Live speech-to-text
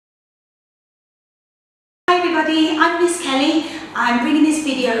Hi everybody, I'm Miss Kelly. I'm bringing this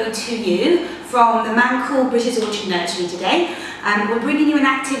video to you from the man called British Orchard Nursery today. We're bringing you an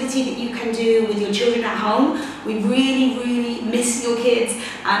activity that you can do with your children at home. We really miss your kids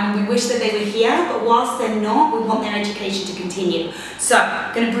and we wish that they were here, but whilst they're not, we want their education to continue. So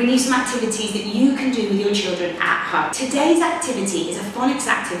I'm going to bring you some activities that you can do with your children at home. Today's activity is a phonics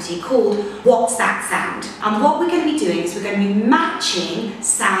activity called What's That Sound? And what we're going to be doing is we're going to be matching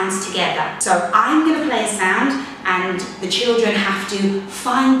sounds together. So I'm going to play a sound and the children have to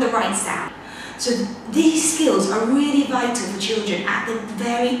find the right sound. So these skills are really vital for children at the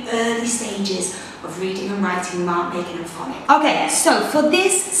very early stages of reading and writing, mark making and phonics. Okay, so for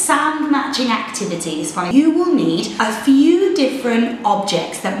this sound matching activity, you will need a few different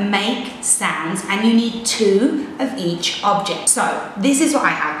objects that make sounds and you need two of each object. So this is what I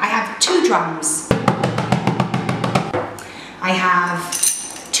have. I have two drums. I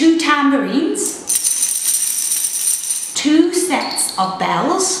have two tambourines, two sets of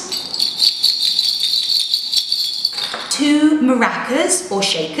bells, two maracas or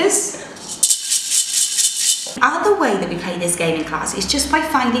shakers. Other way that we play this game in class is just by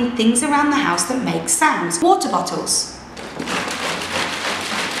finding things around the house that make sounds. Water bottles.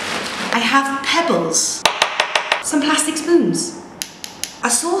 I have pebbles, some plastic spoons, a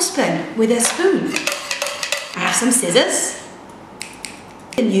saucepan with a spoon. I have some scissors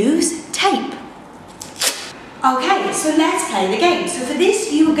and use tape. Okay, so let's play the game. So for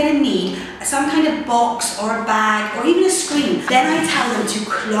this, you are going to need some kind of box or a bag or even a screen. Then I tell them to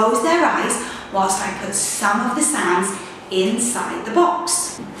close their eyes whilst I put some of the sounds inside the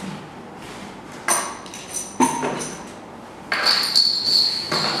box.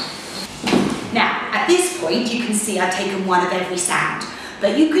 Now, at this point, you can see I've taken one of every sound.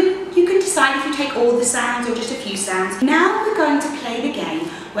 But you can decide if you take all the sounds or just a few sounds. Now we're going to play the game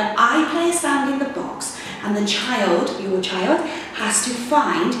where I play a sound in the box and the child, your child, has to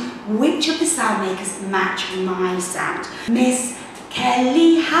find which of the sound makers match my sound. Miss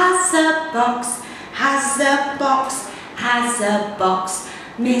Kelly has a box, has a box, has a box.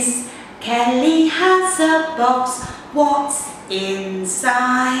 Miss Kelly has a box, what's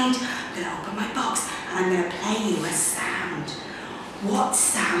inside? I'm going to open my box and I'm going to play you a sound. What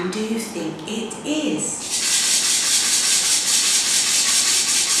sound do you think it is?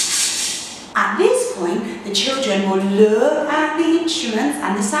 At this point, the children will look at the instruments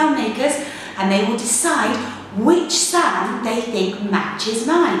and the sound makers and they will decide which sound they think matches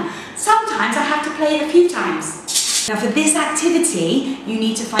mine. Sometimes I have to play it a few times. Now for this activity, you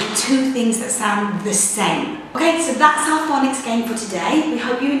need to find two things that sound the same. Okay, so that's our phonics game for today. We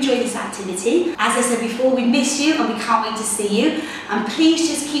hope you enjoy this activity. As I said before, we miss you and we can't wait to see you. And please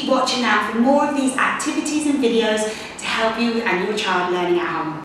just keep watching out for more of these activities and videos to help you and your child learning at home.